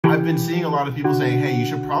I've been seeing a lot of people saying, hey, you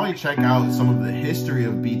should probably check out some of the history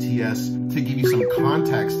of BTS to give you some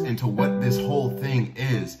context into what this whole thing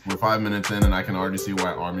is. We're 5 minutes in and I can already see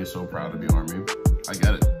why ARMY is so proud to be ARMY. I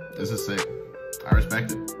get it. This is sick. I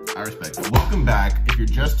respect it. I respect it. Welcome back. If you're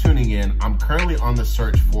just tuning in, I'm currently on the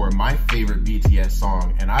search for my favorite BTS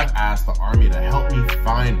song, and I've asked the ARMY to help me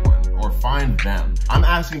find one, or find them. I'm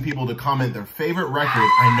asking people to comment their favorite record.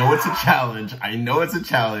 I know it's a challenge. I know it's a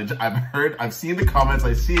challenge. I've seen the comments,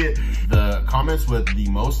 I see it. The comments with the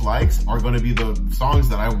most likes are gonna be the songs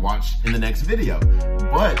that I watch in the next video.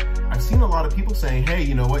 But I've seen a lot of people saying, hey,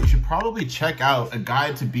 you know what? You should probably check out a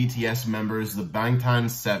guide to BTS members, the Bangtan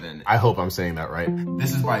 7. I hope I'm saying that right.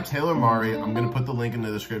 This is by Taylor Mari. I'm gonna put the link in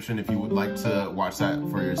the description if you would like to watch that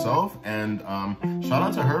for yourself. And shout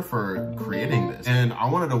out to her for creating this. And I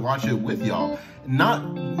wanted to watch it with y'all.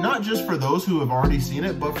 Not just for those who have already seen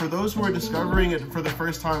it, but for those who are discovering it for the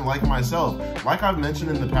first time like myself. Like I've mentioned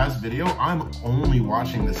in the past video, I'm only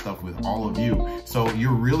watching this stuff with all of you. So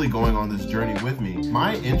you're really going on this journey with me.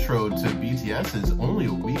 My intro to BTS is only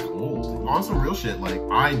a week old. On some real shit, like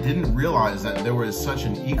I didn't realize that there was such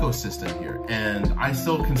an ecosystem here. And I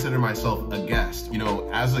still consider myself a guest. You know,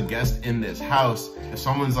 as a guest in this house, if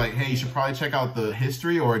someone's like, hey, you should probably check out the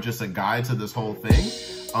history or just a guide to this whole thing,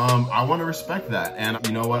 I want to respect that. And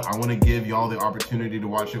you know what? I want to give y'all the opportunity to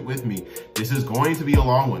watch it with me. This is going to be a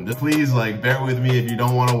long one. Please, like, bear with me if you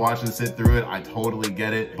don't want to watch and sit through it. I totally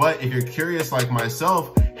get it. But if you're curious like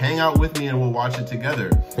myself, hang out with me and we'll watch it together.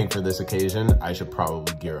 I think for this occasion, I should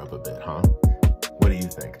probably gear up a bit, huh? What do you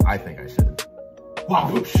think? I think I should.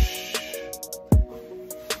 WAHPOOOOOSHHH.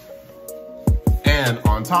 And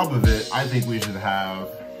on top of it, I think we should have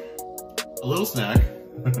a little snack,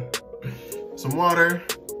 some water.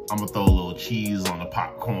 I'm gonna throw a little cheese on the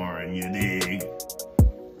popcorn, you dig?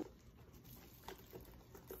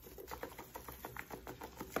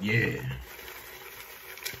 Yeah.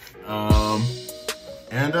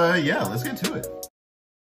 Yeah, let's get to it.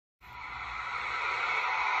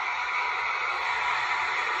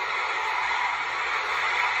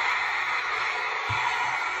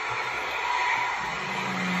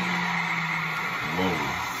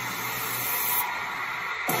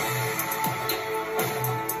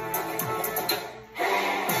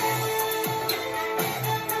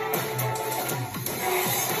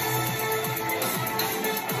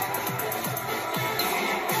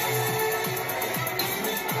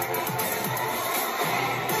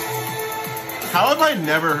 How have I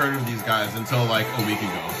never heard of these guys until like a week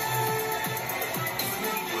ago?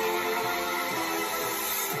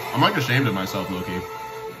 I'm like ashamed of myself, low-key.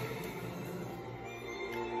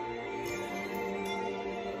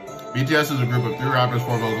 BTS is a group of 3 rappers,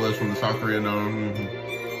 4 vocalists from the South Korea known.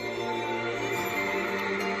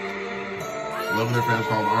 Love their fans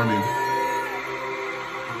called ARMY.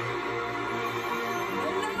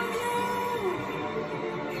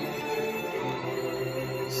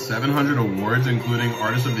 $700 awards, including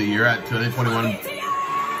Artist of the Year at 2021,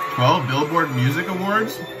 12 Billboard Music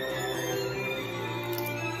Awards.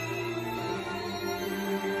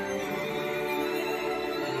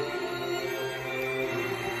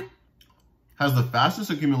 Has the fastest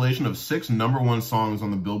accumulation of 6 #1 songs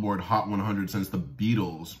on the Billboard Hot 100 since the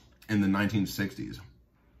Beatles in the 1960s.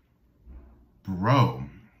 Bro,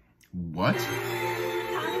 what?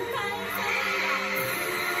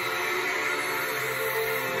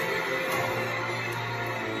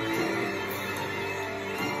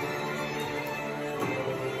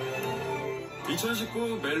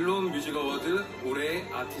 (2019) 멜론 뮤직 어워드 올해의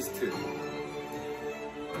아티스트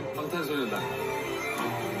방탄소년단.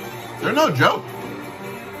 They're no joke.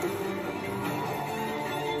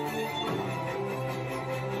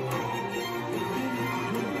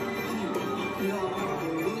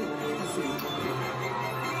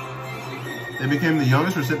 They became the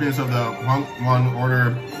youngest recipients of the Hwang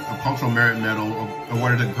Order of Cultural Merit Medal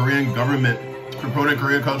awarded to the Korean government for promoting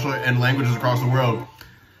Korean culture and languages across the world.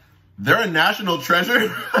 They're a national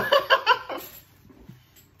treasure.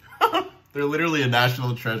 They're literally a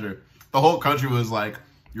national treasure. The whole country was like,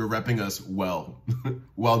 you're repping us well.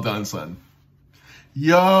 Well done, son.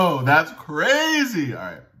 Yo, that's crazy. All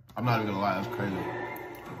right, I'm not even gonna lie, that's crazy.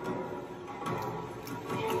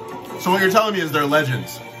 So what you're telling me is they're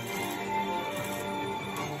legends.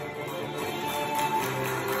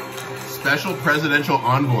 Special presidential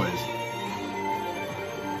envoys.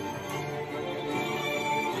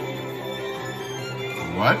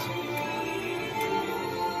 What?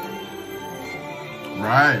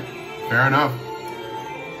 Right, fair enough.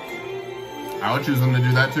 I would choose them to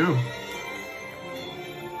do that too.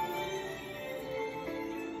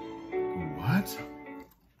 What?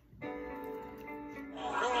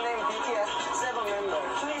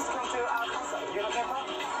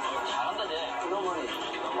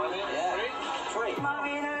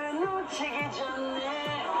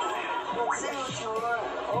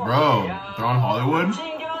 Bro, they're on Hollywood?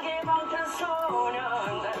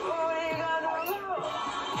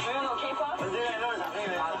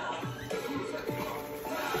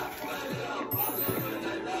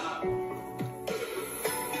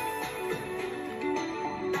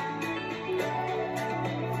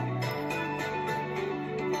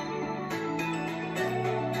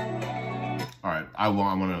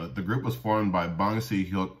 Alright, the group was formed by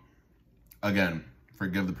Bangtan, again,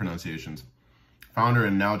 forgive the pronunciations, founder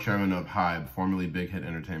and now chairman of HYBE, formerly Big Hit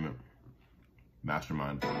Entertainment.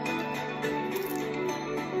 Mastermind.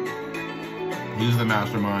 He's the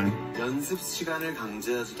mastermind. 연습 시간을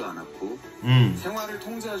강제하지도 않았고 생활을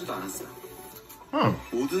통제하지도 않았어요.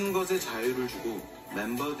 모든 것에 자유를 주고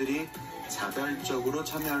멤버들이 자발적으로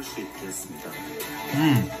참여할 수 있게 했습니다.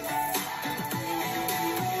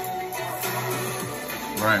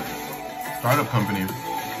 Right. Startup company.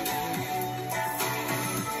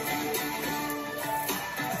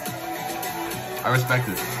 I respect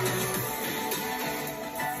it.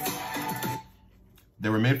 They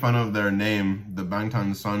were made fun of their name, the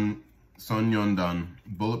Bangtan Sonyeondan,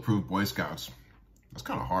 Bulletproof Boy Scouts. That's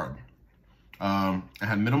kind of hard. And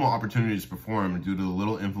had minimal opportunities to perform due to the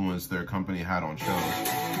little influence their company had on shows.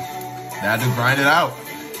 They had to grind it out.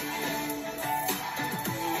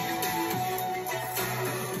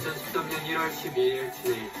 2013년 1월 12일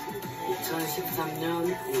진행했지. 2013년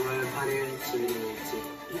 6월 8일 진행했지.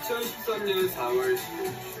 2013년 4월 10일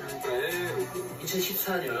출가에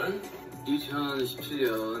 2014년 2017년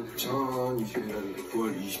 2021년 9월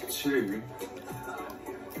 27일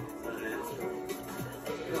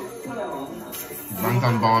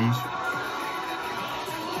Bangtan bombs.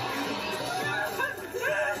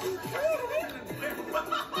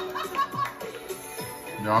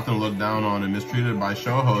 They're often looked down on and mistreated by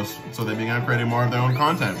show hosts, so they began creating more of their own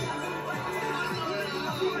content.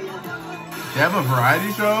 They have a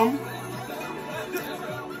variety show.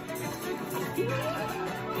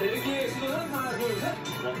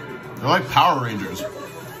 They're like Power Rangers.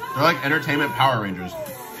 They're like entertainment Power Rangers.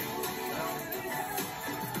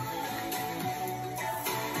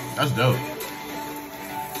 That's dope.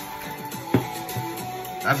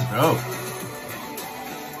 That's dope.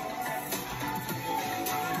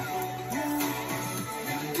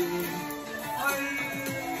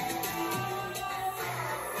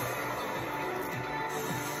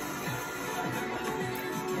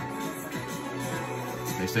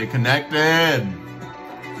 They stay connected.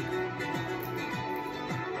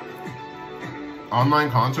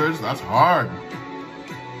 Online concerts, that's hard.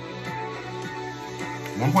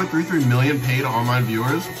 1.33 million paid online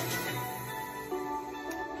viewers.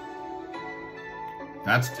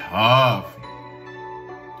 That's tough.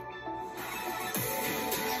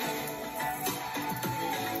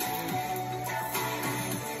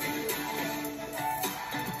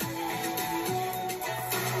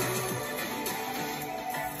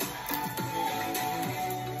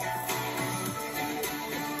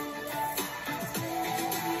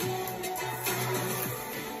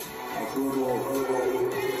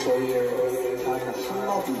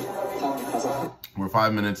 We're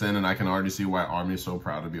 5 minutes in and I can already see why Army is so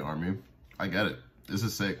proud to be Army. I get it. This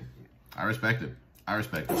is sick. I respect it. I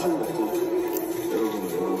respect it.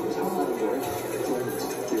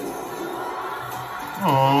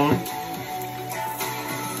 Aww.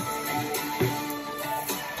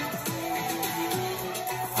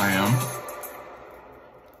 I am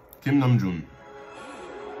Kim Namjoon.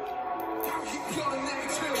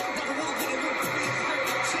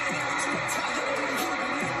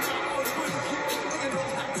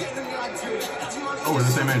 Oh, we're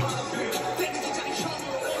the same age.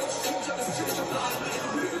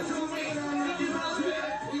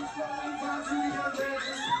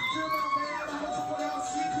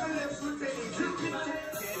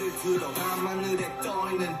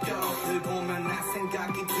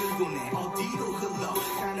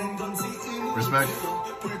 Respect.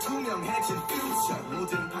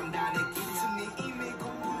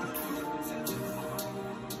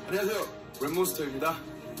 안녕하세요. 랩몬스터입니다.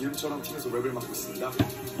 이름처럼 팀에서 랩을 맡고 있습니다.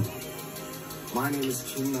 My name is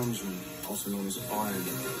Kim Namjoon, also known as RM,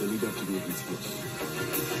 the leader of the group BTS.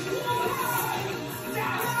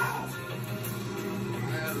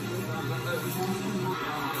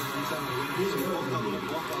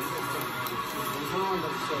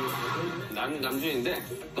 난 남준인데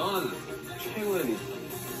넌 최고의 리더.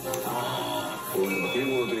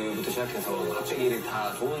 빌보드부터 시작해서 갑자기 이렇게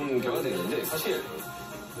다 좋은 결과들이 있는데 사실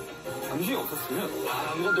남준이 없었으면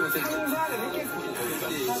아무것도 못해.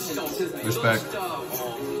 Respect. 진짜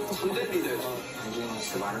존재 리더였어. 남준이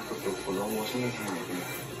진짜 말할 것도 없고 너무 멋있는 사람이고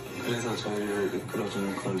그래서 저희를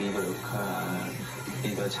이끌어주는 그런 리더 역할,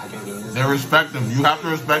 리더 자격이 있는. They respect them. You have to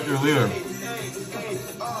respect your leader.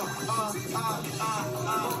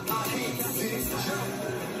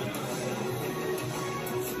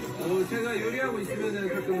 제가 요리하고 있으면은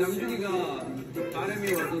가끔 남준이가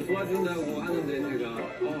RM이 와서 도와준다고 하는데 제가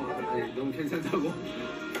아니, 너무 괜찮다고.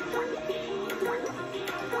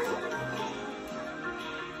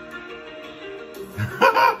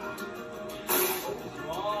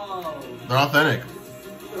 They're authentic.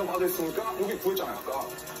 이거 받았으니까 여기 구했잖아요 아까.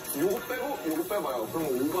 요거 빼고 요거 빼봐요.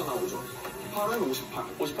 그러면 5가 나오죠. 8은 58.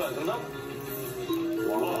 58 정답?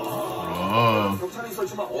 와. 격차는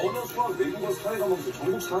있었지만 언어, 수학, 외국어, 사회 과목수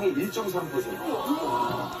전국 상위 1.3%.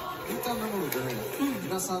 일단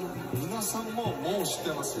の皆さんももう知っ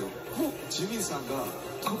てますよ。ジミーさんが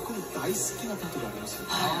特に大好きなタトゥーがありますよ。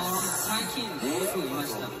最近ものすごいいま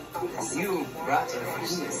した。You brought to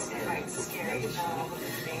freshness and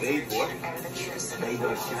made what? Made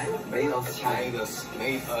us shine. Made us shine.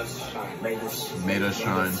 Made us shine. Made us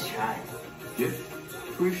shine. 예?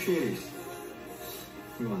 Appreciate.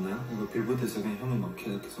 이거 맞나요? 이거 빌보드에서 그냥 형이 막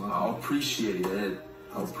계속해서 Appreciate it.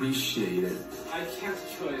 Appreciate it. I can't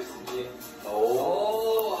choice.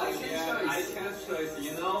 Oh, I can't choice.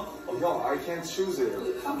 You know? 형, I can't choose it.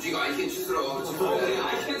 지금 I can't choos라고 하고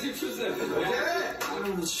I can't choose it.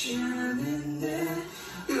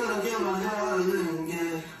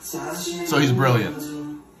 So he's brilliant.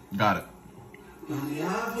 Got it.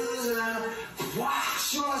 와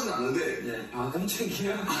시원하진 않는데 네. 아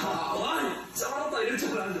깜짝이야. 와 쩔었다 이럴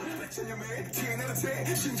줄 알았는데.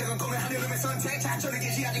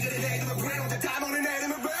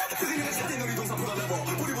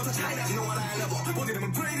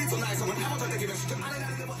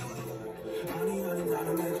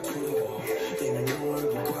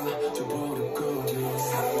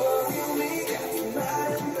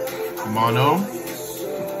 Mono.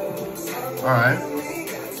 All right.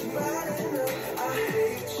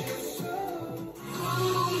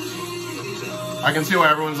 I can see why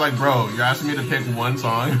everyone's like, bro, you're asking me to pick one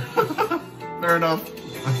song. Fair enough.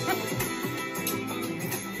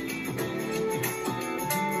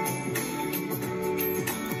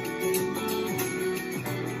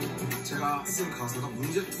 제가 쓴 가사가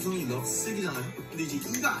문제투성이 넉색이잖아요. 근데 이제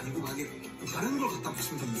이가 아니고 만약에 다른 걸 갖다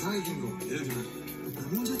붙이면 더 이상해진 거. 예를 들면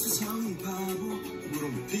문제투성이 바보 뭐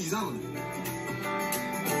이런 거 되게 이상하거든요.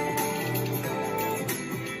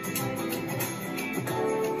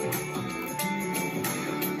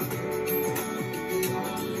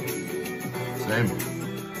 Same.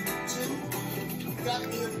 Got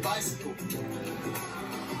me a bicycle.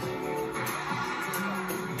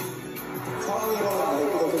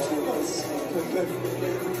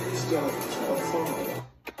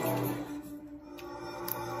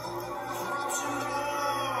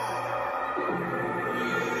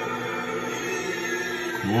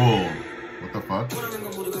 Cool. What the fuck?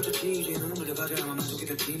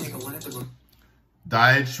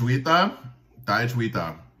 Daechwita?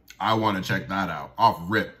 Daechwita. I want to check that out. Off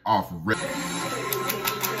rip.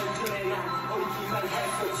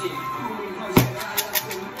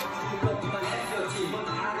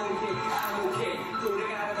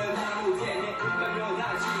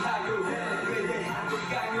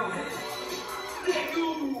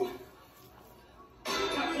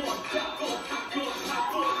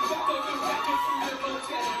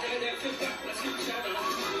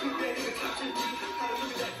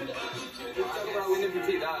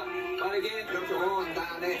 빠르게 이렇게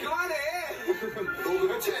온다네. 그만해.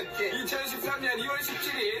 녹음을 쳤게. 2013년 2월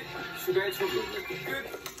 17일 슈가의 첫 녹음 끝.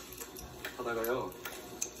 하다가요.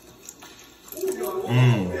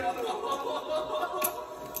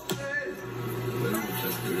 외국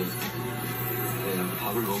자식들은 그냥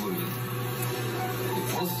밥을 먹으면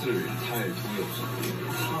버스를 탈 돈이 없었고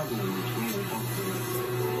하나도 돈이 못 받고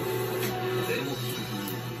내 목숨.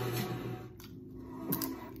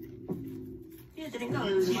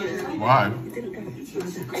 Why?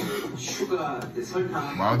 슈가 설탕.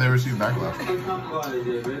 Why would they receive backlash? 설탕과 이제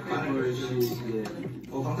랩핑을 이제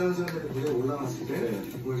방탄소년단이 무대에 올라갔을 때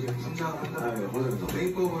그걸 이제 분장을 한다는 거죠.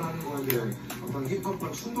 메이크업을 하는 거에 대한 어떤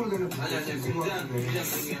힙합과 충돌되는 부분이 있을 것 같은데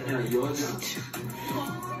그냥 여자.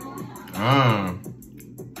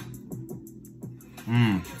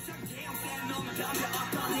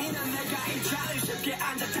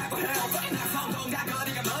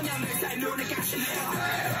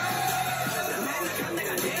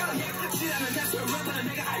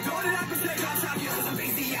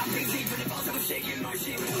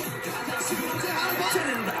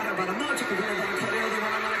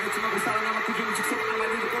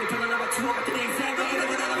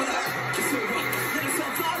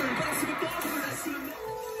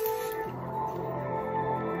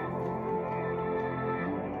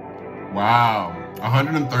 Wow.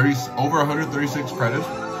 130, over 136 credits.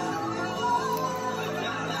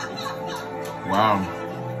 Wow.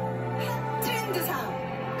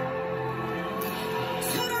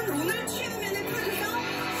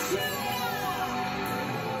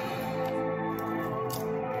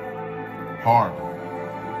 Hard.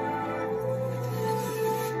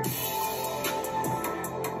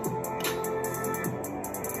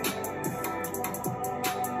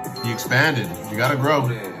 He expanded. You gotta grow.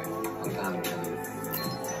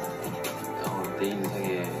 내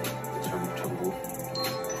인생의 전부.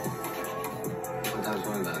 방탄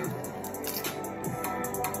소년단.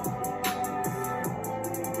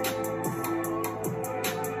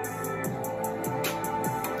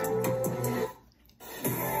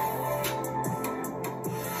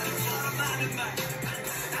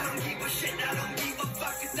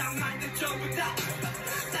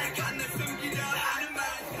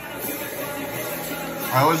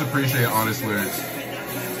 I always appreciate honest lyrics.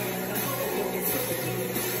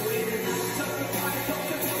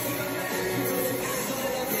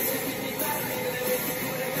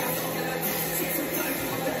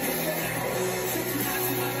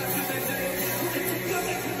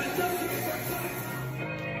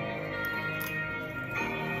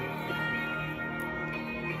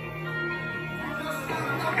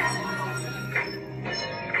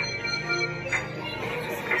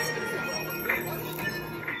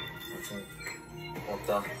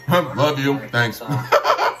 Love you. Thanks.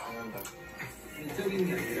 적인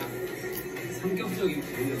게 아니라 성격적인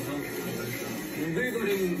부분에서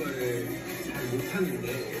오글거리는 거를 잘 못하는데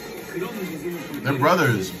그런 부분을 They're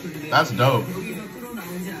brothers. That's dope. 거기서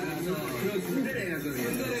끌어나오지 않아서 그런 군대래야죠.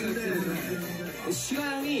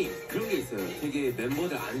 시가형이 그런 게 있어요. 되게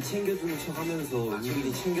멤버들 안 챙겨주는 척 하면서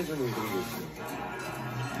은근히 챙겨주는 그런 게 있어요.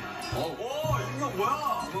 이거 뭐야?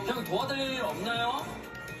 형 도와드릴 일 없나요?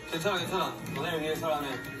 괜찮아. 너네 위해서라면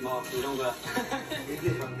뭐 이 정도야.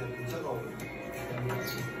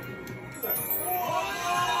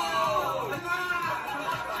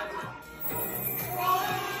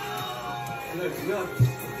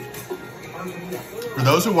 For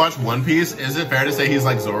those who watch One Piece, is it fair to say he's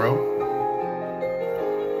like Zoro?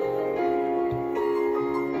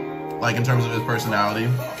 Like in terms of his personality?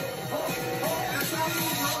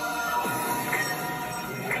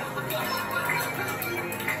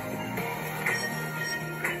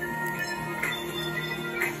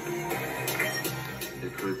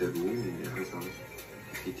 그럴 때 모임인데 항상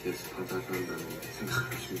BTS 방탄소년단을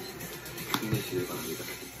생각하시면서 힘내시길 바랍니다.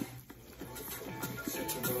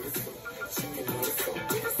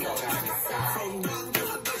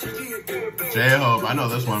 J-Hope, I know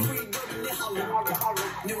this one.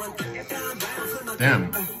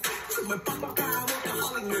 Damn.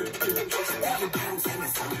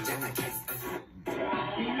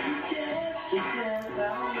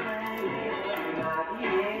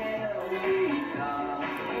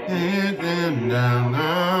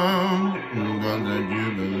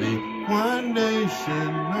 One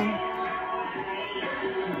nation.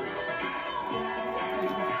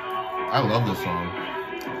 I love this song.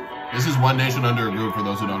 This is One Nation Under a Groove for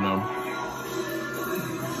those who don't know.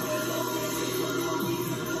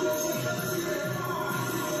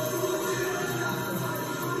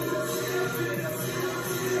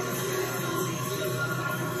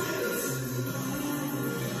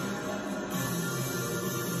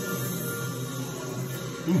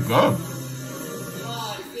 Ooh, good.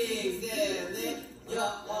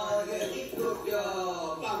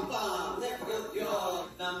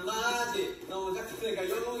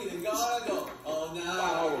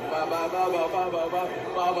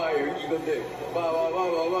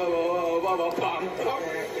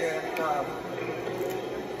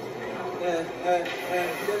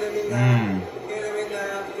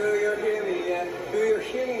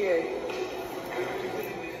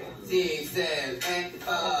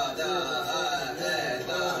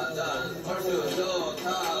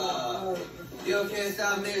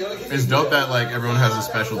 It's dope that like everyone has a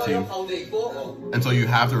specialty, and so you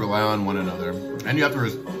have to rely on one another, and you have to.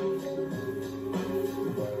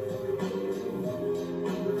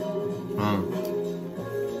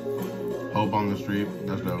 Hope on the street.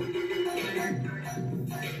 That's dope.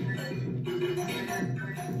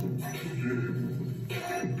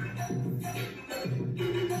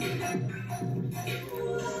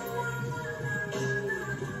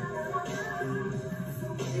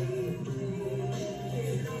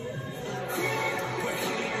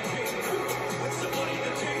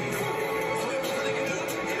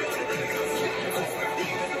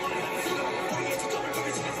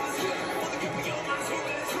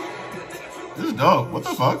 This is dope. What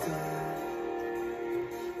the fuck?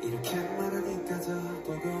 이렇게 말하니까 더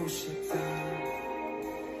보고 싶다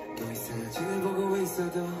너의 사진을 보고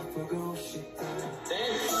있어도 보고 싶다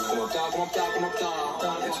고맙다 고맙다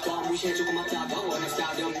고맙다 같이 무시해줘 고맙다 더 원해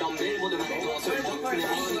스타디움 덤빌 모두만 것을 덕분에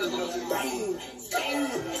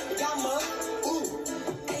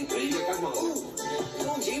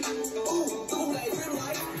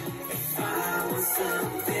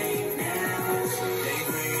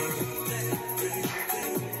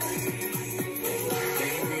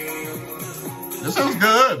This sounds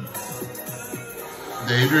good.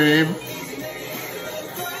 Daydream.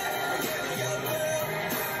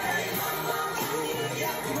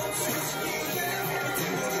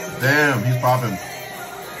 Damn, he's popping.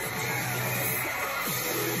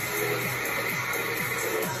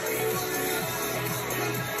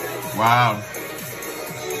 Wow.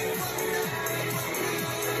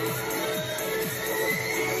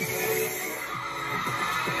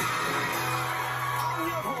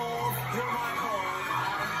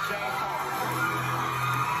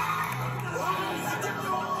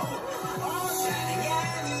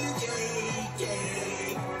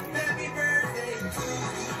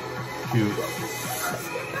 Cute.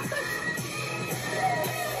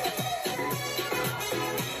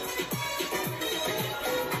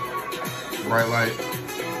 Bright light.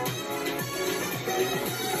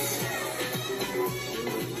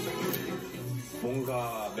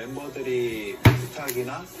 뭔가 멤버들이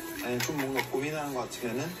부탁이나 아니면 좀 뭔가 고민하는 것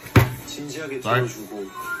같으면은 진지하게 들어주고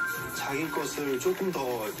자기 것을 조금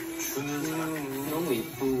더 주는 사람. 너무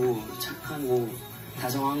이쁘고 착하고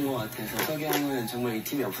다정한 것 같아서 석이 형은 정말 이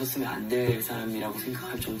팀이 없었으면 안 될 사람이라고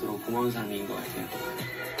생각할 정도로 고마운 사람인 것 같아요.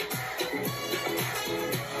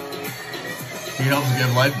 He helps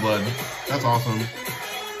give lifeblood. That's awesome.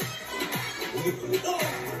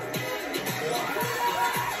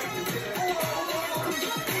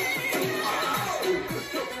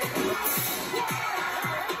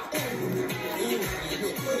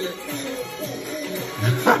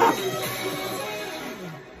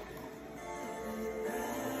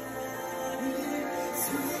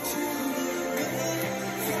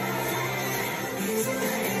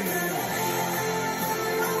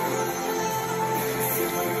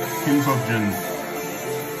 Kim Seok-jin.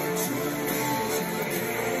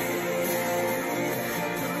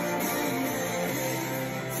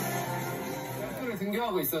 버스를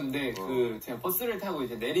등교하고 있었는데 그 제가 버스를 타고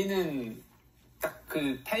이제 내리는 딱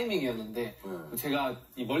그 타이밍이었는데 제가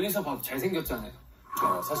이 멀리서 봐도 잘생겼잖아요.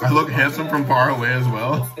 I look handsome from far away as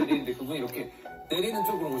well. 내리는데 그분이 이렇게 내리는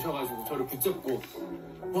쪽으로 오셔가지고 저를 붙잡고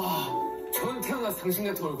와 저는 태어나서 당신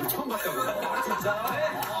같은 얼굴 처음 봤다고. 아 진짜?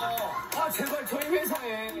 아 제발 저희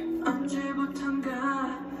회사에.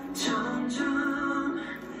 언제부턴가 점점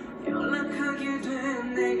연락하게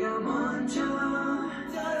된 내가 먼저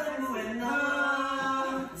너무해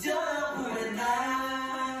나 너무해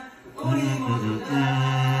나 우리 모두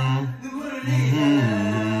다 눈물을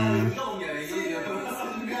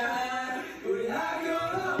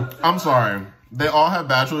I'm sorry. They all have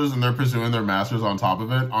bachelors and they're pursuing their masters on top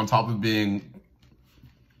of it, on top of being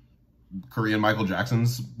Korean Michael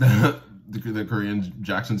Jackson's, the Korean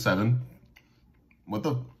Jackson 7. What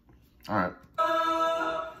the? All right.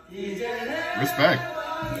 Respect.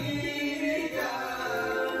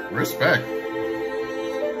 Respect.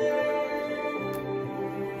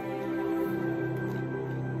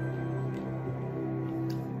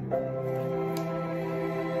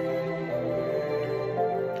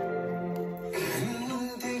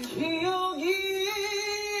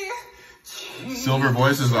 Silver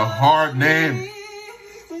Voice is a hard name.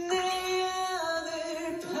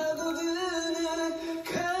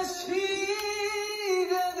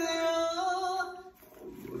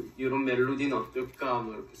 이런 멜로디는 어떨까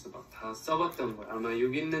뭐 이렇게 해서 막 다 써봤던 거예요. 아마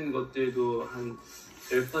여기 있는 것들도 한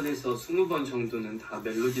 10번에서 20번 정도는 다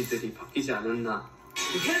멜로디들이 바뀌지 않았나.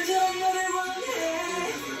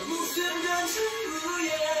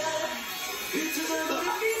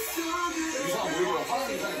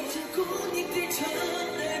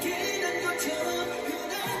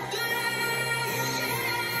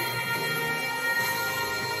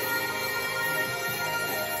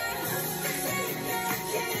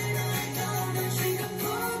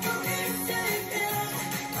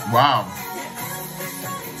 Wow.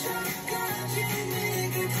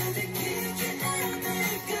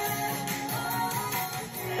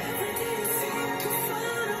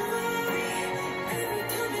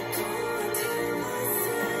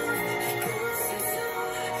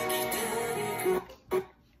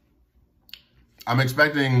 I'm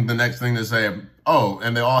expecting the next thing to say, oh,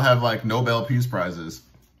 and they all have like Nobel Peace Prizes.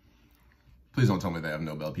 Please don't tell me they have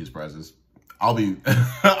Nobel Peace Prizes.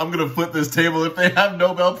 I'm gonna flip this table if they have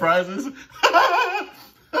Nobel Prizes.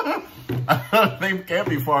 They can't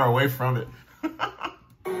be far away from it.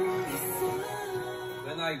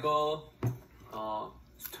 When I go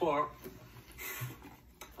tour,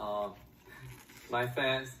 my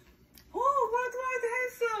fans, worldwide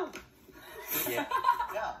handsome. Yeah.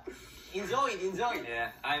 Enjoy it.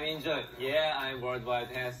 Yeah, I'm enjoying. Yeah, I'm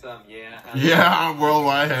worldwide handsome. Yeah. I'm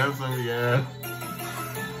worldwide handsome. Yeah.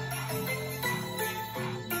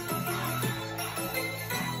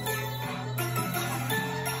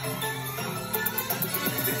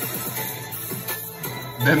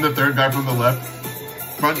 Then the third guy from the left,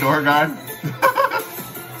 front door guy.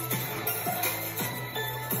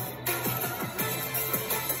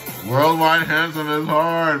 Worldwide handsome is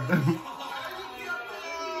hard.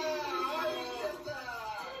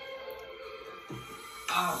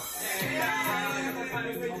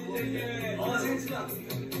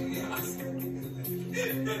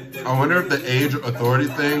 I wonder if the age authority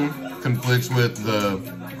thing conflicts with the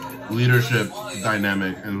leadership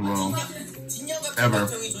dynamic as well. Ever.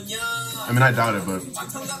 I mean, I doubt it, but.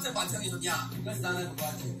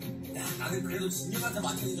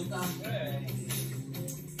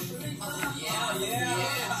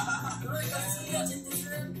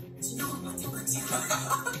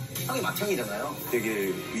 형이 맏형이잖아요.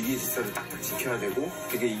 되게 위기 질서를 딱딱 지켜야 되고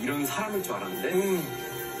되게 이런 사람일 줄 알았는데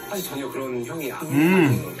사실 전혀 그런 형이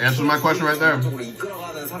아니에요. Answer my question right there. 쪽으로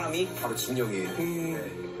이끌어가는 사람이 바로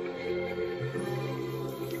진영이에요.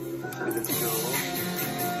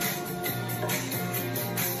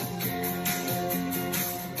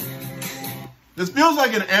 This feels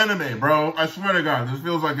like an anime, bro. I swear to God, this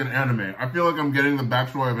feels like an anime. I feel like I'm getting the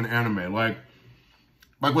backstory of an anime, like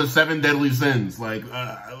with 7 Deadly Sins. Like,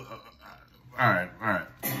 all right.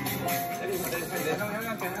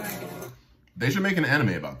 They should make an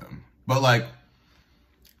anime about them, but like,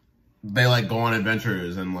 they like go on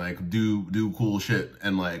adventures and like do cool shit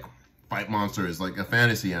and like fight monsters, like a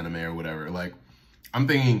fantasy anime or whatever. Like, I'm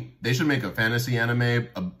thinking they should make a fantasy anime,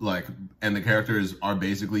 like, and the characters are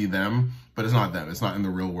basically them, but it's not them. It's not in the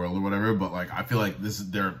real world or whatever. But like, I feel like this is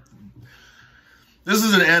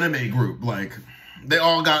an anime group. Like, they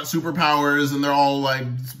all got superpowers and they're all like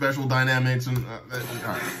special dynamics and all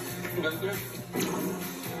right.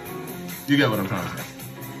 You get what I'm trying to say.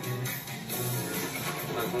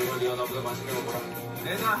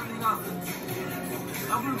 내가 항상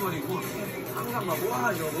까불거리고 항상 막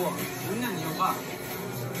우아하려고 웃는 이유가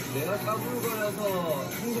내가 까불거려서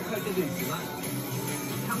행복할 때도 있지만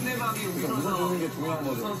상대방이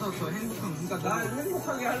웃어서 더 행복한, 그러니까 나를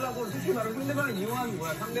행복하게 하려고 솔직히 말하면 상대방을 이용하는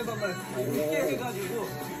거야. 상대방을 웃게 해가지고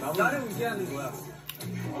나를 웃게 하는 거야.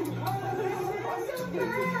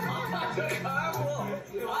 저리 가라고!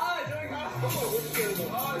 저리 가라고!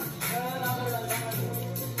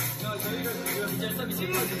 저희가 지금 미친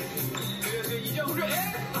이정을 해?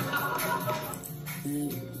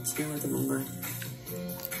 지금할 때 뭔가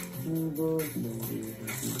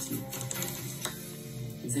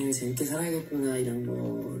인생을 재밌게 살아야겠구나 이런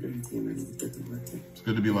거를 되게 많이 느꼈던 것 같아요. It's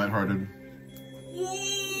good to be lighthearted.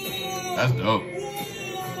 That's dope.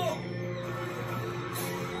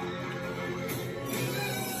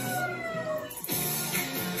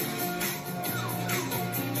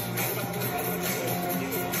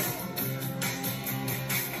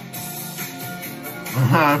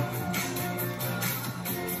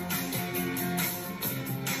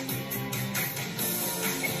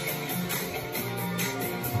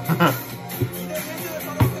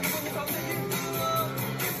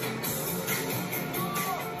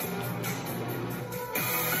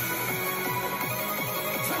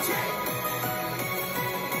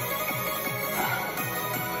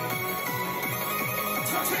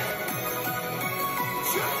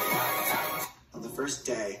 On the first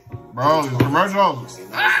day, Bro, these commercials.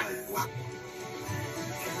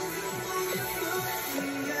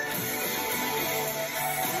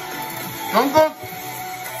 Uncle?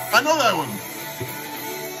 I know that one.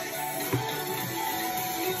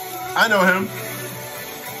 I know him.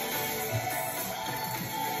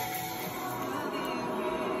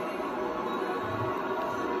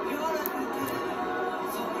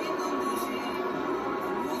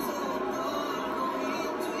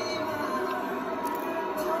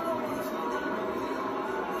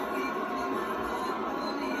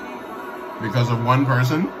 Because of one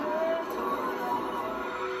person?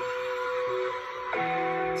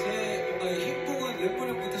 제 행복은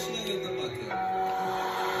웹번역부터 시작이었던 것 같아요.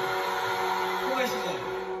 포괄시죠?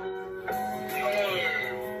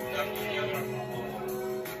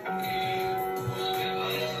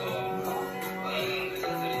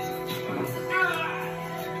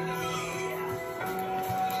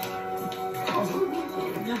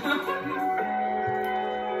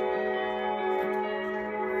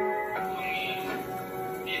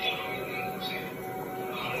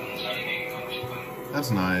 That's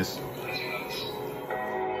nice.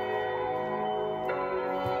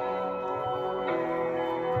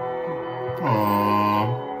 Aww.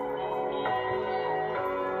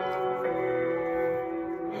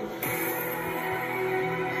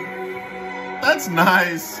 That's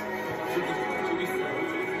nice.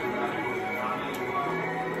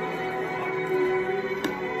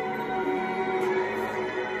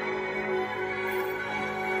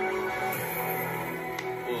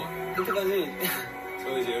 이때까지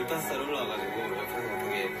저 이제 15살 올라와가지고 옆에서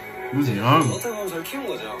되게 Who's young? 어떻게 보면 잘 키운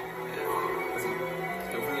거죠. 그래서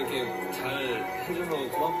옆에서 이렇게 잘 해줘서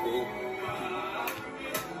고맙고.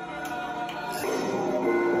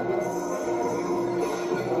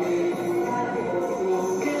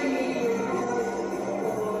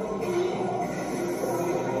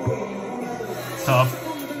 Tough.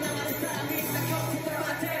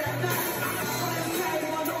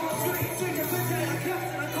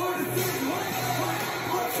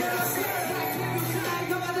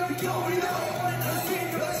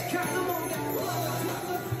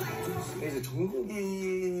 이제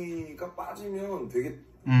정국이가 빠지면 되게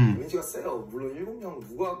이미지가 세요. 물론 7명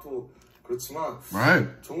누가 또 그렇지만 Right.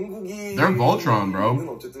 정국이 They're Voltron, bro. 는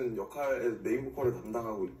어쨌든 역할의 메인 보컬을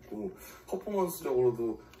담당하고 있고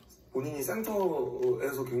퍼포먼스적으로도 본인이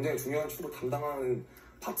센터에서 굉장히 중요한 축을 담당하는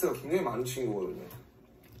파트가 굉장히 많은 친구거든요.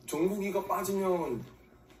 정국이가 빠지면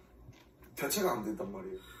대체가 안 된단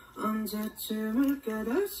말이에요. 언제쯤을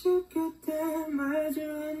깨달 수 있게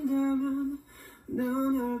마주한다면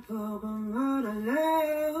눈을 보고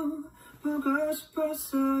말할래요. 보고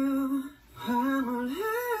싶었어요. 황홀했던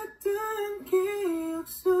기억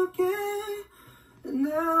속에 나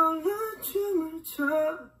홀로 춤을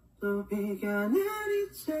춰도 비가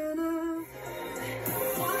내리잖아.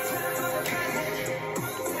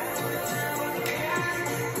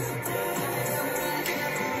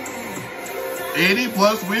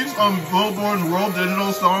 80+ weeks on Billboard World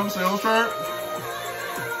Digital Song Sales Chart.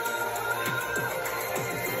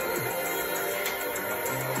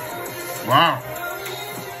 Wow.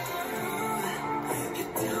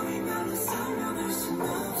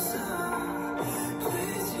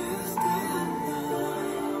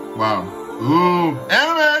 Wow. Ooh,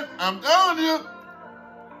 anime, I'm telling you.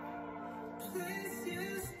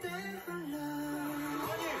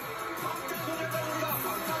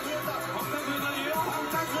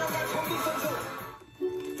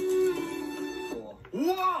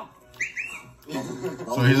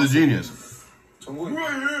 So he's a genius.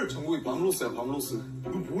 정국이 밤로스야, 밤로스.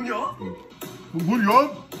 이거 뭐냐?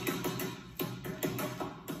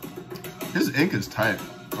 His ink is tight.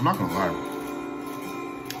 I'm not gonna lie.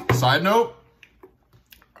 Side note,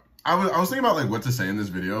 I was thinking about like what to say in this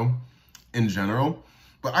video in general,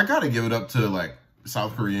 but I gotta give it up to like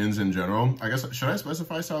South Koreans in general. I guess, should I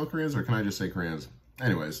specify South Koreans or can I just say Koreans?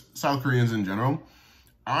 Anyways, South Koreans in general.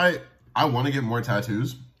 I want to get more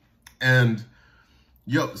tattoos, and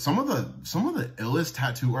yo, some of the illest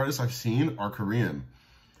tattoo artists I've seen are Korean.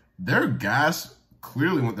 They're gas,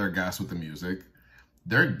 clearly with their gas with the music.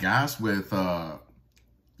 They're gas with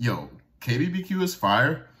yo, KBBQ is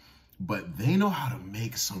fire, but they know how to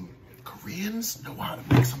make some, Koreans know how to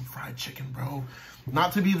make some fried chicken, bro.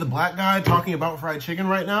 Not to be the black guy talking about fried chicken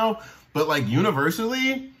right now, but like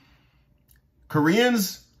universally,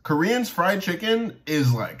 Koreans fried chicken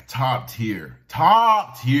is like top tier.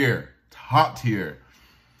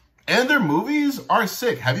 And their movies are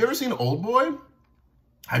sick. Have you ever seen Oldboy?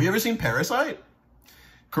 Have you ever seen Parasite?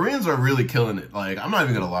 Koreans are really killing it. Like, I'm not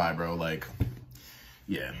even gonna lie, bro. Like,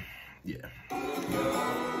 yeah.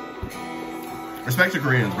 Respect to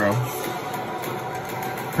Koreans, bro.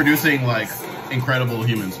 Producing, like, incredible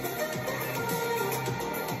humans.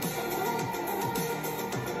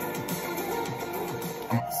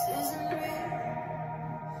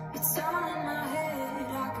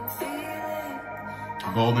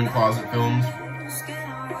 Golden Closet Films.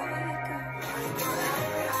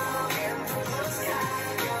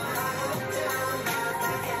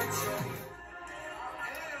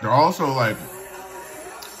 They're also like,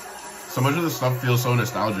 so much of the stuff feels so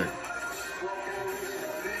nostalgic.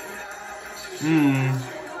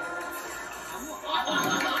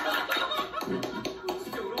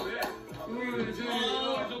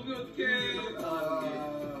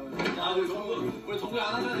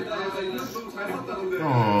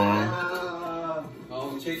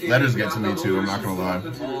 Letters get to me too, I'm not gonna lie.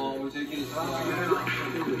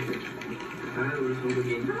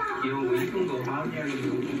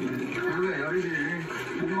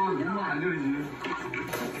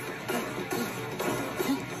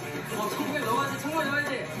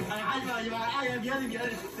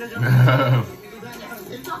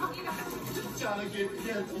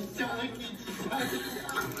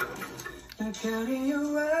 별이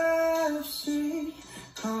없이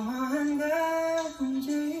공허한다든지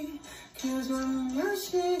그저 몇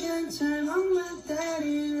시간 잘못만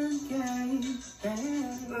때리는 게임.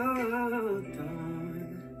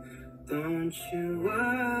 Don't you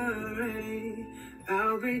worry,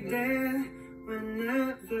 I'll be there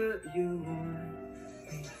whenever you want.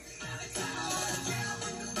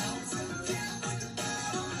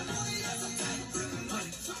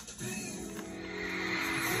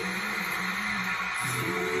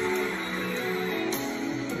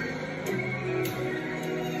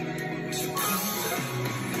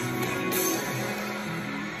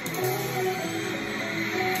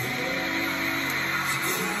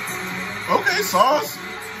 Okay, sauce.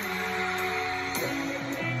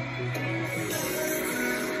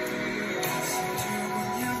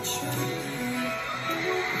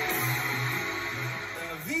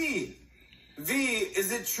 V,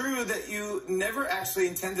 is it true that you never actually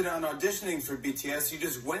intended on auditioning for BTS? You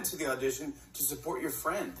just went to the audition to support your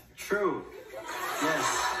friend? True. Yes.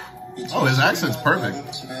 Oh, his accent's perfect.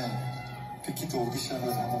 빅히트 오디션을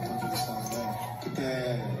나갔던 적이 있었는데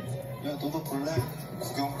그때 야 너도 볼래?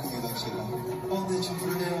 구경꾼이던 제가 근데 저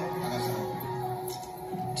볼래요? 안해서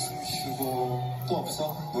춤추고 또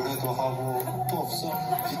없어? 노래도 하고 또 없어?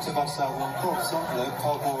 비트박스 하고 또 없어?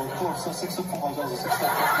 랩하고 또 없어? 색소폰 가져와서 색소폰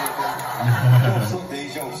하고 또 없어?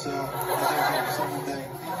 네이저 없어요? 네이저 없었는데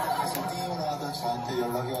그래서 뛰어나가던 저한테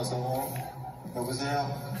연락이 와서 여보세요?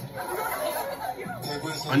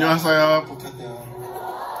 대구에서 안녕하세요. 못했대요.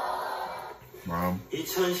 Wow.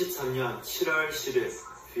 2013년 7월 10일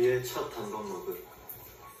V의 첫 단독목을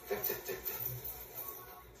짝짝짝짝.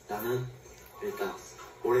 나는 일단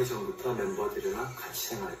오래전부터 멤버들이랑 같이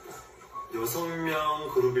생활했다.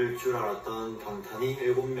 6명 그룹일 줄 알았던 방탄이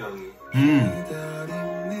 7명이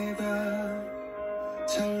기다립니다.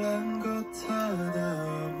 잘난 것 하나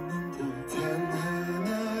없는 듯한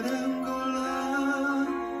하나란 걸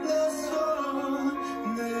알아서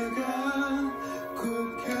내가 꼭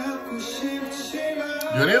갖고 싶지만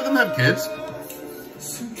Do any of them have kids?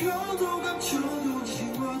 숨겨도 감춰도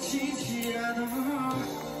지워지지 않아.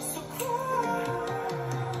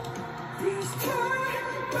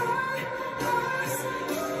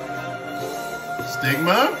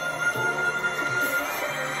 Stigma?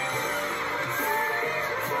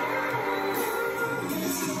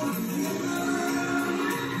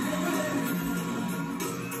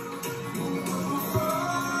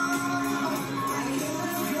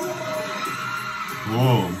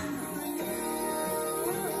 Whoa.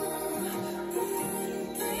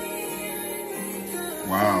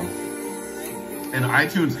 Wow. In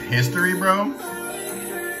iTunes history, bro?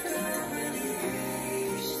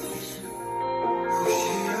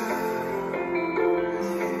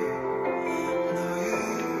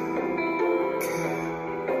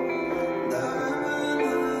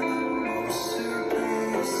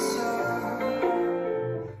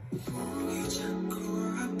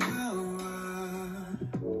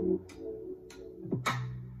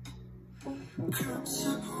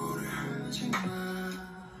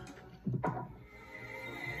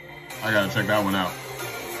 I gotta check that one out.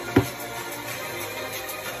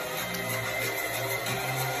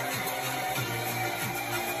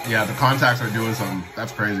 Yeah, the contacts are doing something.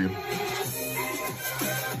 That's crazy.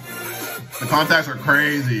 The contacts are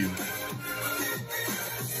crazy.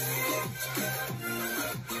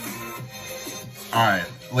 All right,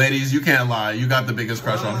 ladies, you can't lie. You got the biggest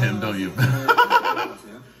crush on him, don't you?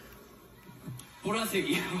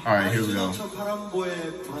 All right, here we go.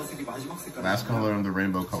 Last color of the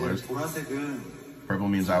rainbow colors. Purple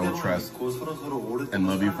means I will trust and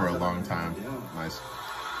love you for a long time. Nice.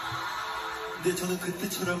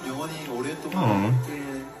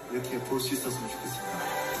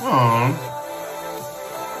 Aww.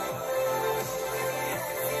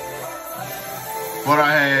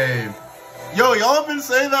 Borahae. Yo, y'all have been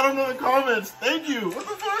saying that in the comments. Thank you. What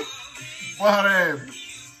the fuck? Borahae.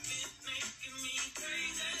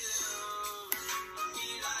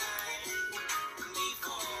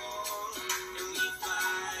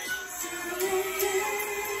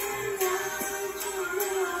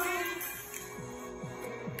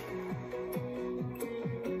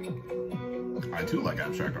 I too like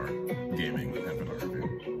abstract art, gaming, and photography.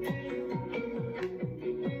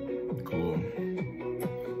 Cool.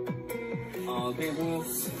 그리고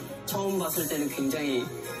처음 봤을 때는 굉장히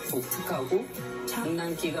독특하고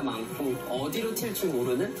장난기가 많고 어디로 튈지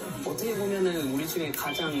모르는 어떻게 보면은 우리 중에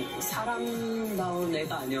가장 사람다운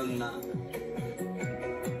애가 아니었나.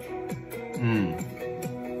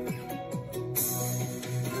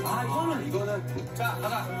 이거는 자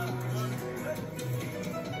가자.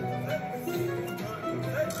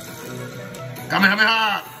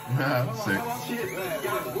 Kamehameha! Sick.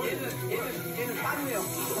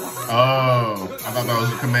 Oh, I thought that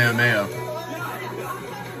was a Kamehameha.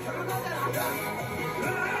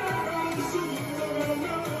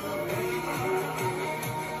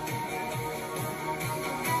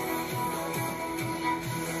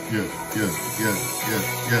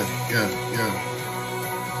 Yeah.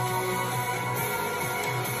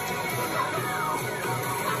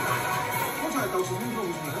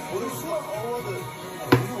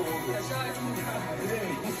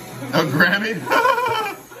 A Grammy?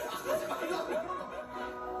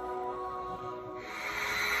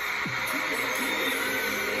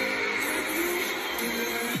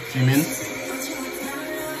 Jimin?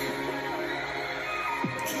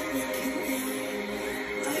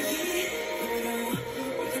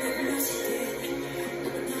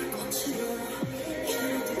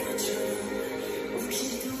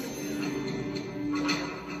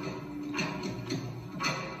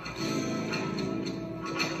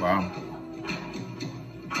 Wow.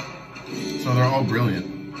 So they're all brilliant.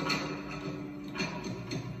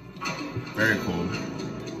 Very cool.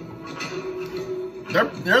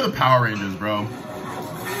 They're the Power Rangers, bro.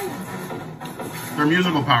 They're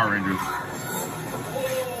musical Power Rangers.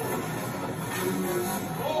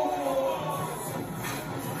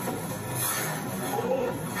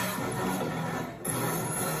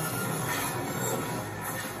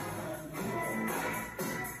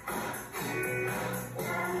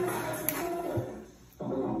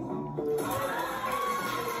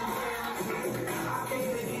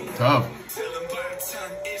 Tough.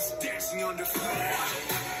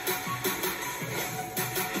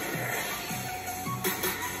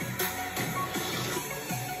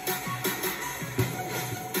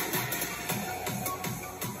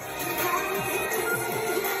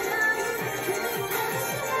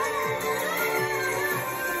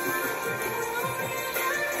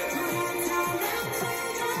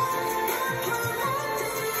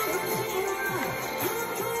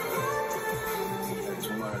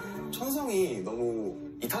 너무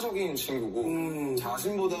이타적인 친구고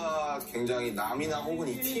자신보다 굉장히 남이나 혹은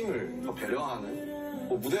이 팀을 더 배려하는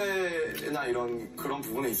뭐 무대나 이런 그런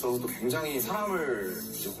부분에 있어서도 굉장히 사람을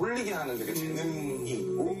이제 홀리게 하는 되게 재능이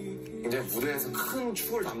있고 굉장히 무대에서 큰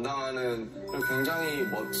축을 담당하는 굉장히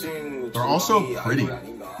멋진 They're also pretty. You know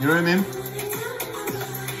what I mean?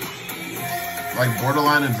 Like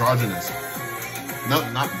borderline androgynous. No,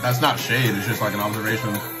 that's not shade. It's just like an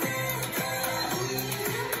observation.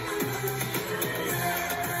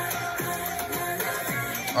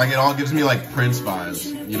 Like, it all gives me, like, Prince vibes.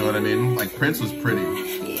 You know what I mean? Like, Prince was pretty.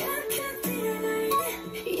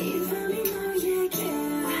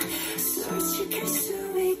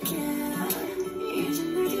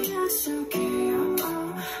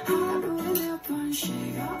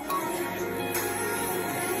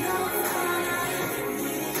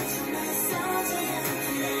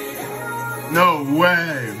 No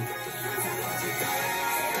way!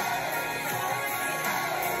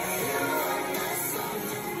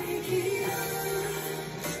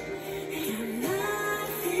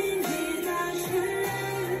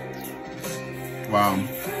 Wow.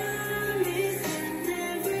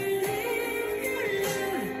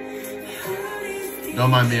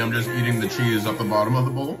 Don't mind me, I'm just eating the cheese off the bottom of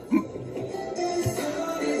the bowl.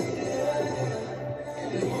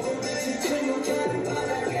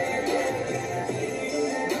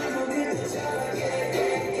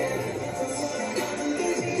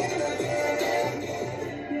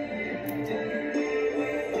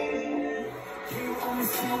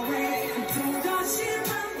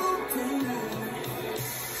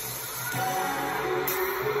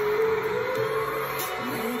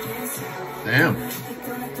 Damn.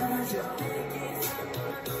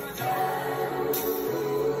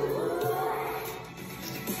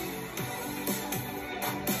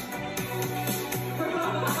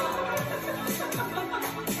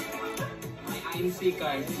 I'm sick,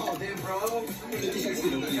 guys. Oh, damn, bro. Pretty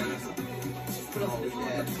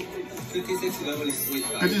sexy, lovely, sweet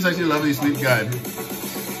guy. Pretty sexy, lovely, sweet guy.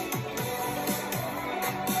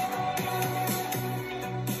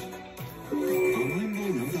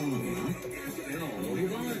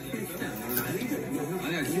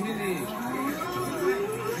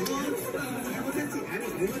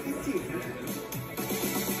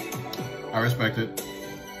 I respect it.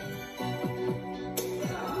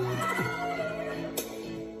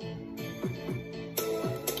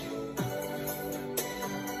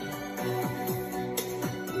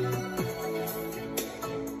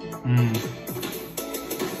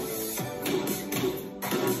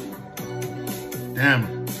 Damn.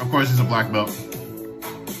 Of course he's a black belt.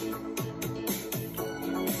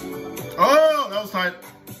 Oh, that was tight.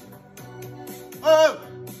 Oh!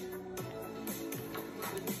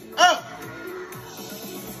 Oh!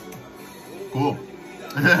 Cool.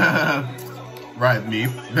 Right, me.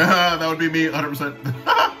 That would be me,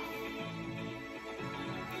 100%.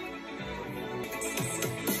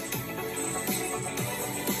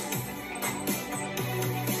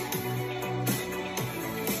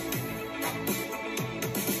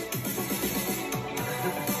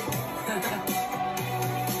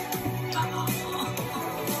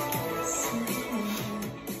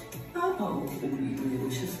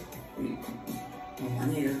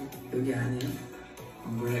 아니에요. 여기 아니에요.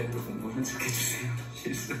 몰라요. 모른 척 해주세요.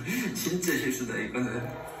 실수. 진짜 실수다 이거는.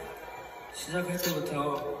 시작할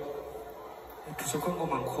때부터 부족한 거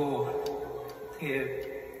많고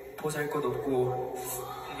되게 보잘것 없고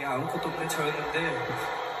되게 아무것도 없는 저였는데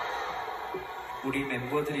우리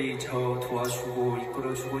멤버들이 저 도와주고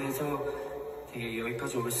이끌어주고 해서 되게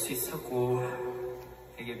여기까지 올 수 있었고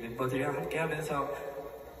되게 멤버들이랑 함께하면서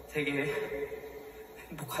되게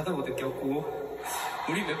행복하다고 느꼈고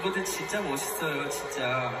우리 멤버들 진짜 멋있어요.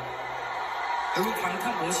 진짜 여기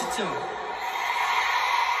방탄 멋있죠?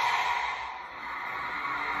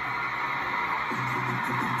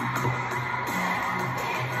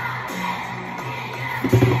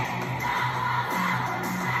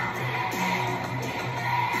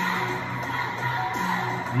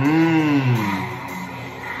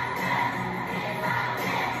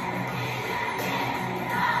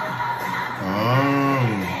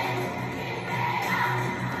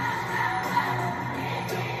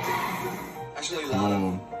 Actually, a lot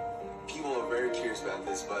of people are very curious about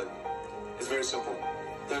this, but it's very simple.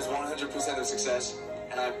 There's 100% of success,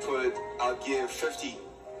 and I'll give 50,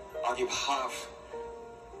 I'll give half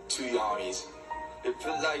to your armies. It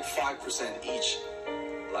put like 5% each,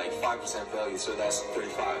 like 5% value, so that's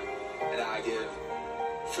 35. And I give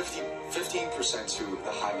 15% to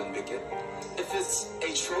the Highland Bigot. If it's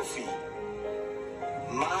a trophy,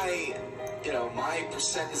 my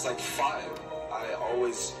percent is like 5. I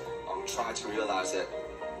always try to realize that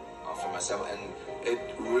for myself, and it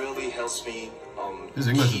really helps me His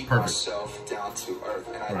English keep is perfect. myself down to earth.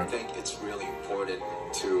 And I think it's really important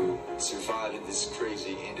to survive in this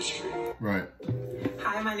crazy industry. Right.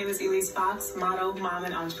 Hi, my name is Elise Fox, model, mom,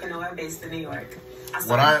 and entrepreneur based in New York.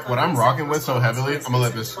 What I'm rocking with so heavily, I'm gonna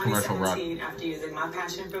let this commercial rock. After using my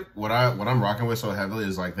passion for What I'm rocking with so heavily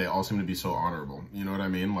is like they all seem to be so honorable. You know what I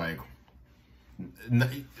mean? Like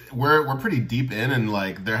we're pretty deep in, and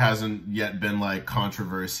like there hasn't yet been like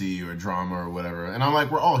controversy or drama or whatever. And I'm like,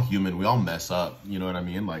 we're all human. We all mess up. You know what I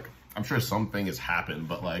mean? Like I'm sure something has happened,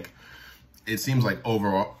 but like it seems like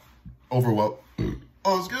overall.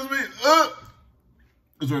 Oh, excuse me.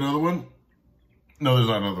 Is there another one? No, there's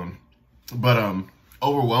not another one. But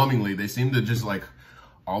overwhelmingly, they seem to just like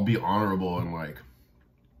all be honorable and like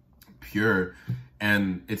pure,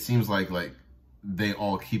 and it seems like they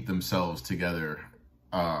all keep themselves together.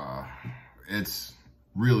 It's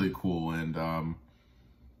really cool, and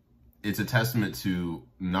it's a testament to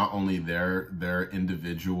not only their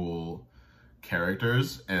individual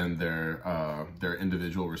characters and their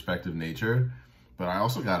individual respective nature, but I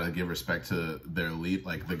also gotta give respect to their lead,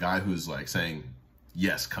 like the guy who's like saying,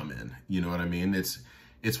 yes, come in. You know what I mean?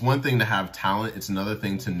 It's one thing to have talent. It's another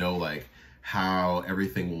thing to know like how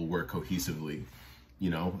everything will work cohesively,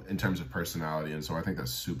 you know, in terms of personality. And so I think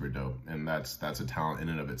that's super dope. And that's a talent in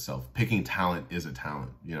and of itself. Picking talent is a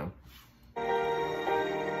talent, you know?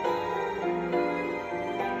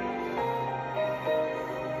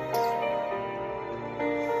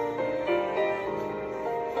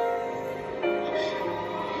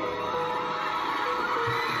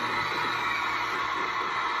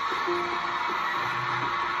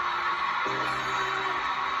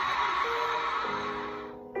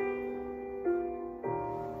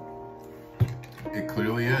 It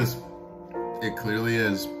clearly is. It clearly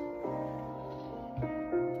is.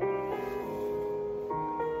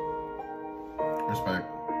 Respect.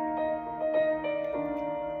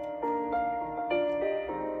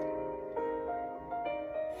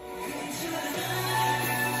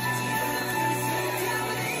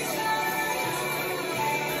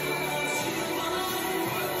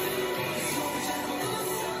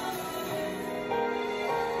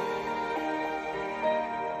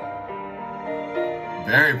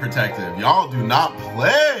 Very protective. Y'all do not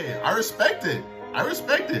play. I respect it. I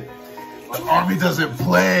respect it. The army doesn't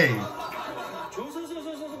play.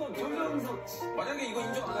 만약에 이거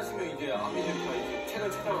인정 안 하시면 이제 아미들이 이제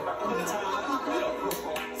채널 찾아오고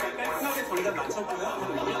깔끔하게 저희가 맞췄고요.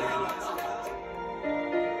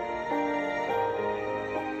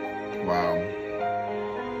 Wow.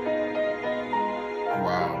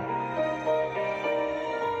 Wow.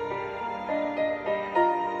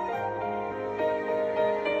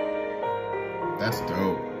 That's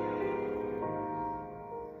dope.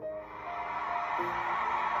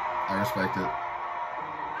 I respect it.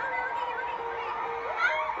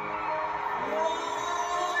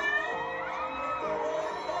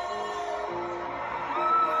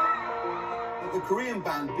 The Korean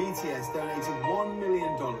band BTS donated $1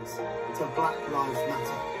 million to Black Lives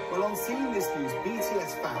Matter. Well, on seeing this news,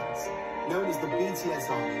 BTS fans, known as the BTS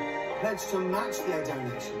Army, pledged to match their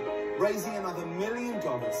donation, raising another $1 million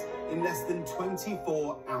in less than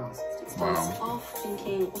 24 hours. Wow. Starts off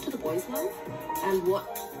thinking, what do the boys love? And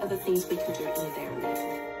what are the things we can do in their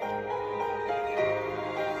life?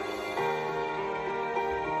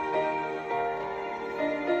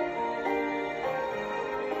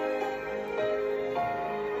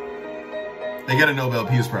 They get a Nobel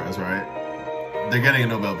Peace Prize, right? They're getting a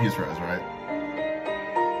Nobel Peace Prize, right?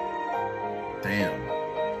 Damn.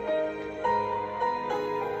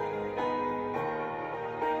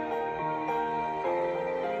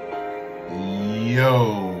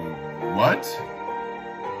 Yo, what?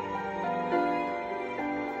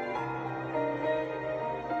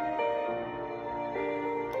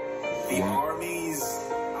 The armies,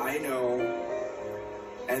 I know,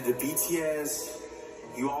 and the BTS,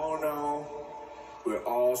 you all know, we're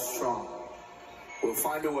all strong. We'll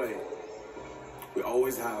find a way. We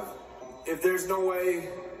always have. If there's no way,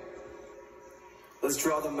 let's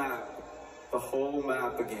draw the map. The whole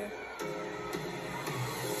map again.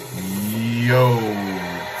 Yo.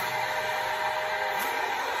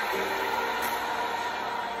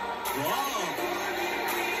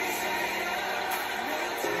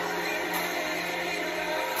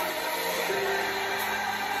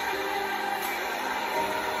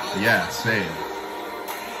 Yeah, same.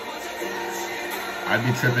 I'd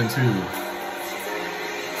be tripping too.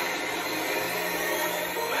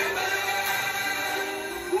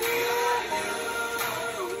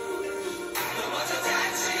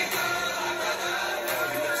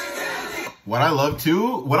 What I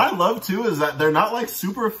love too is that they're not like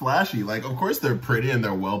super flashy. Like, of course they're pretty and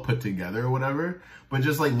they're well put together or whatever, but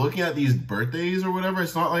just like looking at these birthdays or whatever,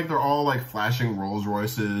 it's not like they're all like flashing Rolls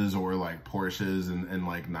Royces or like Porsches and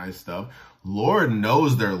like nice stuff. Lord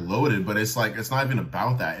knows they're loaded, but it's like, it's not even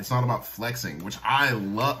about that. It's not about flexing, which I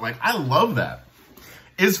love. Like, I love that.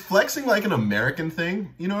 Is flexing like an American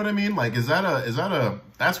thing? You know what I mean? Like,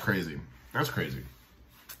 that's crazy. That's crazy.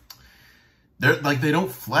 They're like, they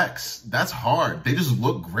don't flex. That's hard. They just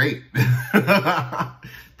look great.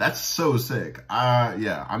 That's so sick.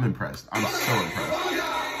 Yeah, I'm impressed. I'm so impressed.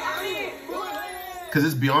 Because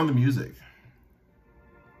it's beyond the music.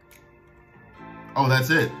 Oh,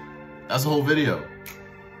 that's it. That's the whole video.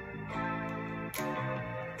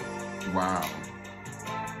 Wow.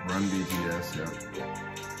 Run BTS, yeah.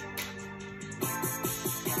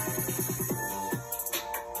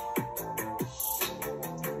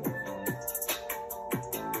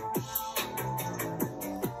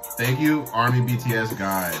 Thank you, Army BTS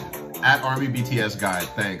Guide. At Army BTS Guide,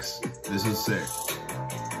 thanks. This is sick.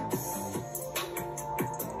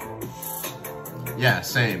 Yeah,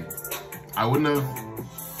 same. I wouldn't have...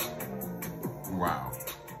 Wow.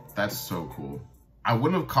 That's so cool. I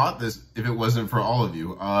wouldn't have caught this if it wasn't for all of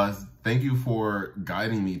you. Thank you for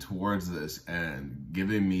guiding me towards this and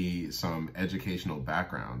giving me some educational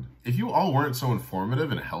background. If you all weren't so informative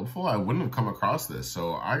and helpful, I wouldn't have come across this.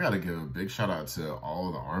 So I gotta give a big shout out to all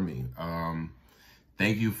of the Army.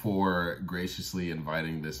 Thank you for graciously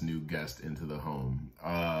inviting this new guest into the home.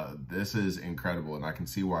 This is incredible, and I can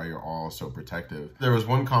see why you're all so protective. There was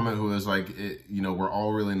one comment who was like, you know, we're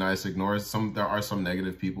all really nice, ignore some, there are some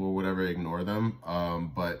negative people or whatever, ignore them.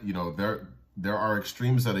 But you know, there are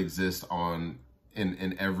extremes that exist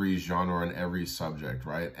in every genre and every subject,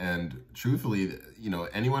 right? And truthfully, you know,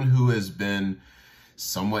 anyone who has been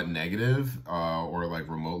somewhat negative or like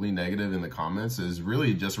remotely negative in the comments is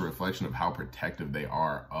really just a reflection of how protective they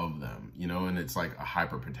are of them, you know? And it's like a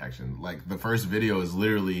hyper protection. Like the first video is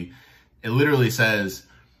literally, it literally says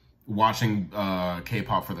watching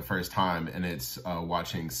K-pop for the first time, and it's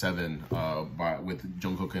watching Seven with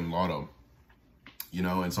Jungkook and Lotto, you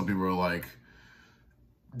know? And some people are like,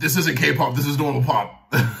 this isn't K-pop, this is normal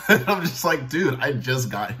pop. And I'm just like, dude, I just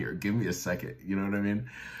got here. Give me a second. You know what I mean?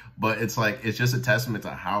 But it's like, it's just a testament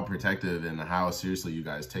to how protective and how seriously you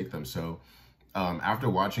guys take them. So after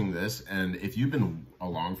watching this, and if you've been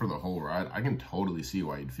along for the whole ride, I can totally see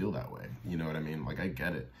why you'd feel that way. You know what I mean? Like, I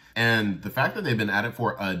get it. And the fact that they've been at it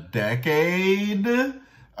for a decade,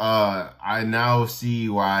 I now see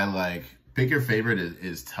why, like, Pick your favorite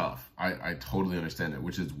is tough. I totally understand it,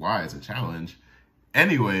 which is why it's a challenge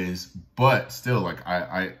anyways, but still, like,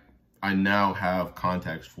 I now have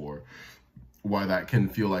context for why that can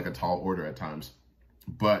feel like a tall order at times.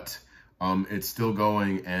 But it's still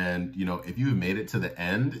going, and you know, if you've made it to the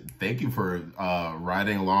end, thank you for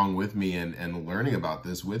riding along with me and learning about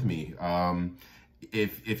this with me.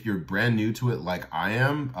 If you're brand new to it like I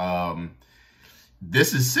am,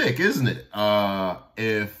 this is sick, isn't it?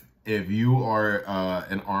 If you are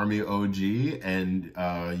an Army OG and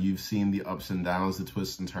you've seen the ups and downs, the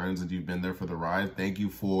twists and turns, and you've been there for the ride, thank you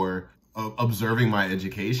for observing my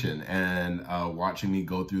education and watching me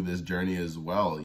go through this journey as well.